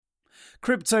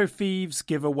Crypto thieves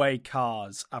give away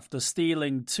cars after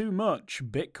stealing too much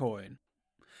Bitcoin.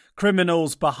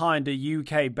 Criminals behind a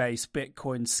UK-based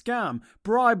Bitcoin scam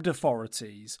bribed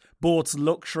authorities, bought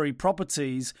luxury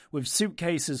properties with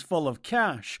suitcases full of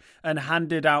cash, and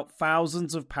handed out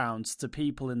thousands of pounds to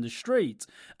people in the street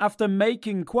after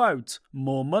making, quote,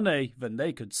 more money than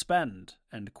they could spend,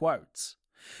 end quote.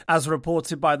 As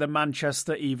reported by the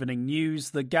Manchester Evening News,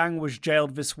 the gang was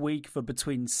jailed this week for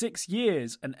between 6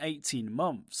 years and 18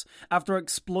 months after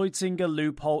exploiting a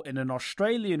loophole in an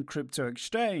Australian crypto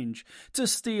exchange to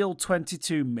steal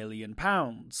 £22 million,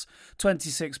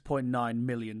 $26.9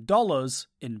 million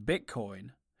in Bitcoin.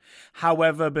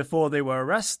 However, before they were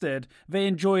arrested, they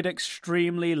enjoyed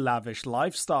extremely lavish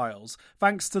lifestyles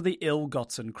thanks to the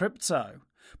ill-gotten crypto.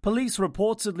 Police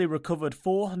reportedly recovered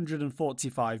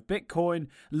 445 Bitcoin,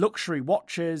 luxury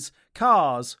watches,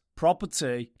 cars,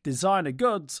 property, designer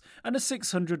goods, and a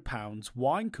 £600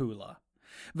 wine cooler.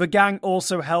 The gang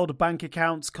also held bank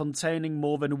accounts containing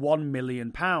more than £1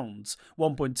 million,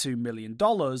 $1.2 million,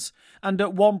 and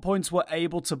at one point were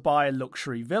able to buy a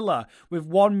luxury villa with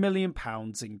 £1 million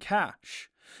in cash.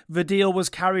 The deal was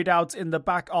carried out in the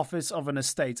back office of an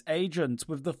estate agent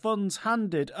with the funds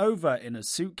handed over in a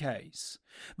suitcase.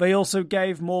 They also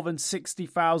gave more than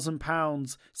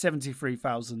 £60,000,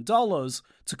 $73,000,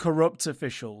 to corrupt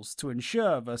officials to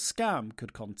ensure the scam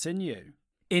could continue.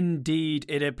 Indeed,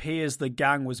 it appears the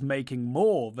gang was making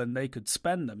more than they could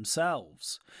spend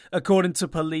themselves. According to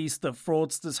police, the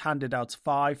fraudsters handed out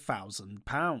 £5,000,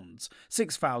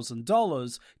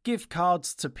 $6,000 gift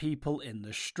cards to people in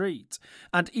the street,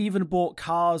 and even bought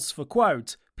cars for,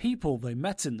 quote, people they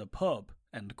met in the pub,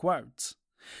 end quote.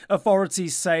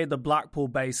 Authorities say the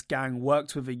Blackpool-based gang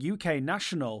worked with a UK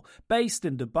national based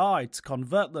in Dubai to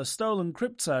convert their stolen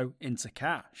crypto into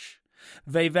cash.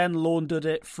 They then laundered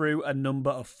it through a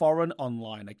number of foreign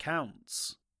online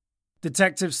accounts.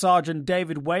 Detective Sergeant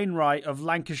David Wainwright of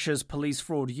Lancashire's Police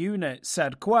Fraud Unit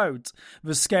said, quote,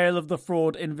 the scale of the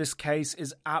fraud in this case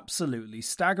is absolutely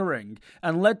staggering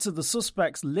and led to the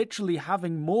suspects literally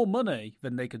having more money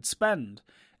than they could spend,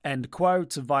 end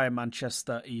quote, via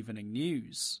Manchester Evening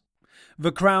News.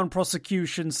 The Crown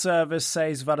Prosecution Service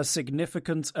says that a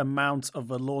significant amount of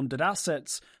the laundered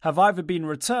assets have either been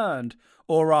returned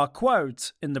or are,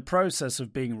 quote, in the process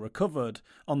of being recovered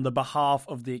on the behalf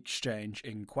of the exchange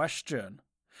in question.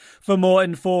 For more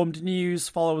informed news,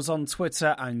 follow us on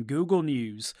Twitter and Google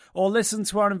News, or listen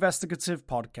to our investigative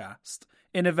podcast,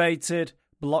 Innovated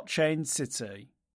Blockchain City.